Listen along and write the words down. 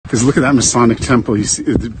Because look at that Masonic temple. You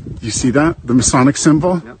see that? The Masonic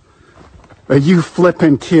symbol? Yep. Are you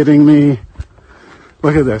flipping kidding me?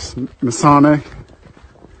 Look at this. Masonic.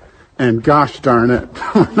 And gosh darn it.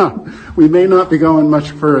 We may not be going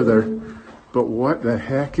much further. But what the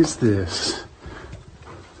heck is this?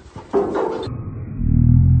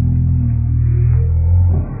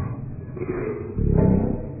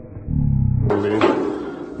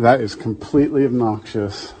 That is completely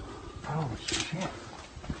obnoxious. Oh, shit.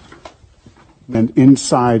 And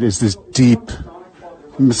inside is this deep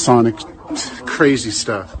Masonic crazy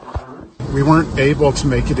stuff. We weren't able to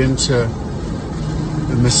make it into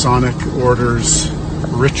the Masonic Order's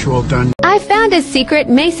ritual dungeon. I found a secret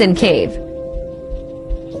Mason cave.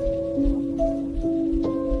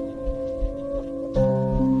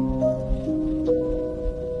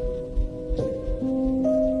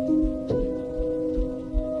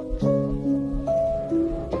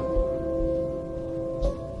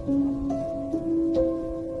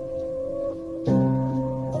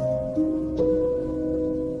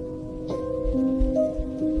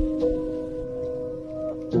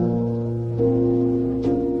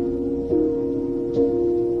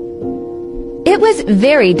 It was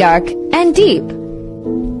very dark and deep.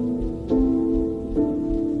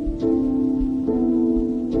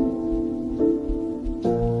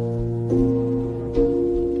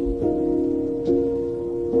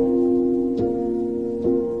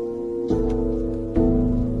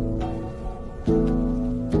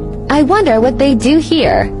 I wonder what they do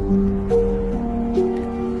here.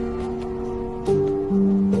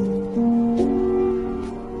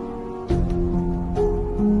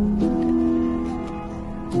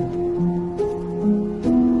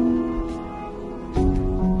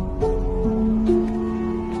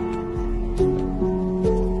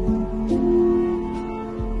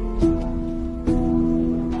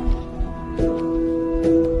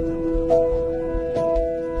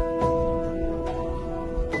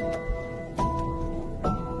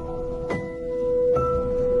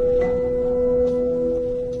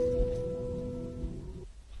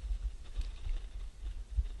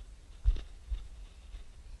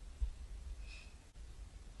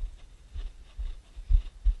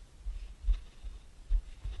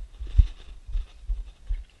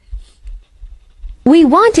 We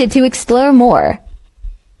wanted to explore more.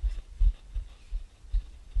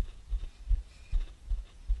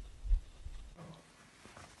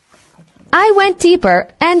 I went deeper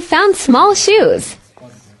and found small shoes.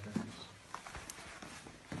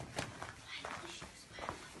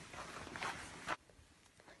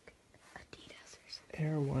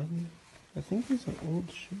 Air One. I think these are old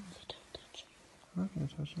shoes. I'm not gonna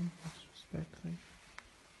touch them. That's respect.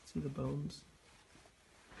 See the bones.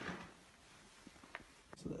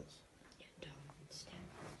 What's this?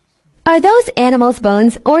 Are those animals'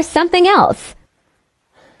 bones or something else?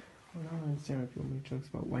 Well, I don't understand why people make jokes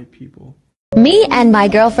about white people. Me and my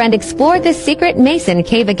girlfriend explored the secret Mason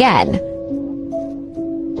cave again.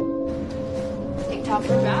 TikTok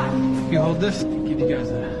for back. You hold this. Give you guys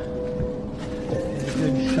a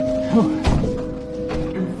good shot.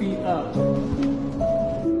 Your feet up.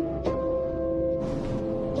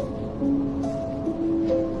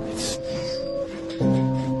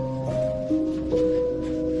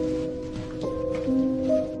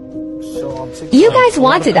 You guys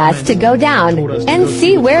wanted us to go down and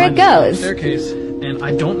see where it goes. Staircase, and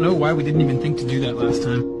I don't know why we didn't even think to do that last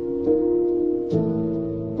time.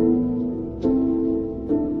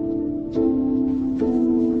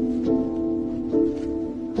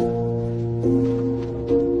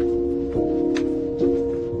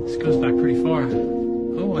 This goes back pretty far.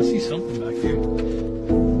 Oh, I see something back here.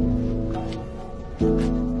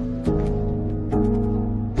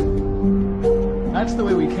 That's the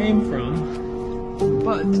way we came from.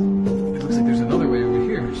 But it looks like there's another way over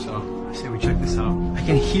here, so I say we check this out. I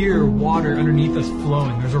can hear water underneath us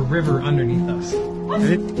flowing. There's a river underneath us.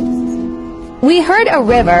 Right? We heard a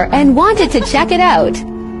river and wanted to check it out.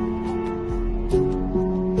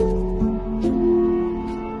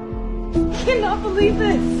 I cannot believe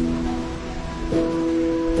this.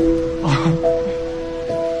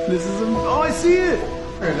 Oh, this is I see it.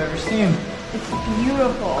 I've ever seen. It's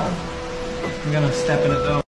beautiful. I'm gonna step in it though.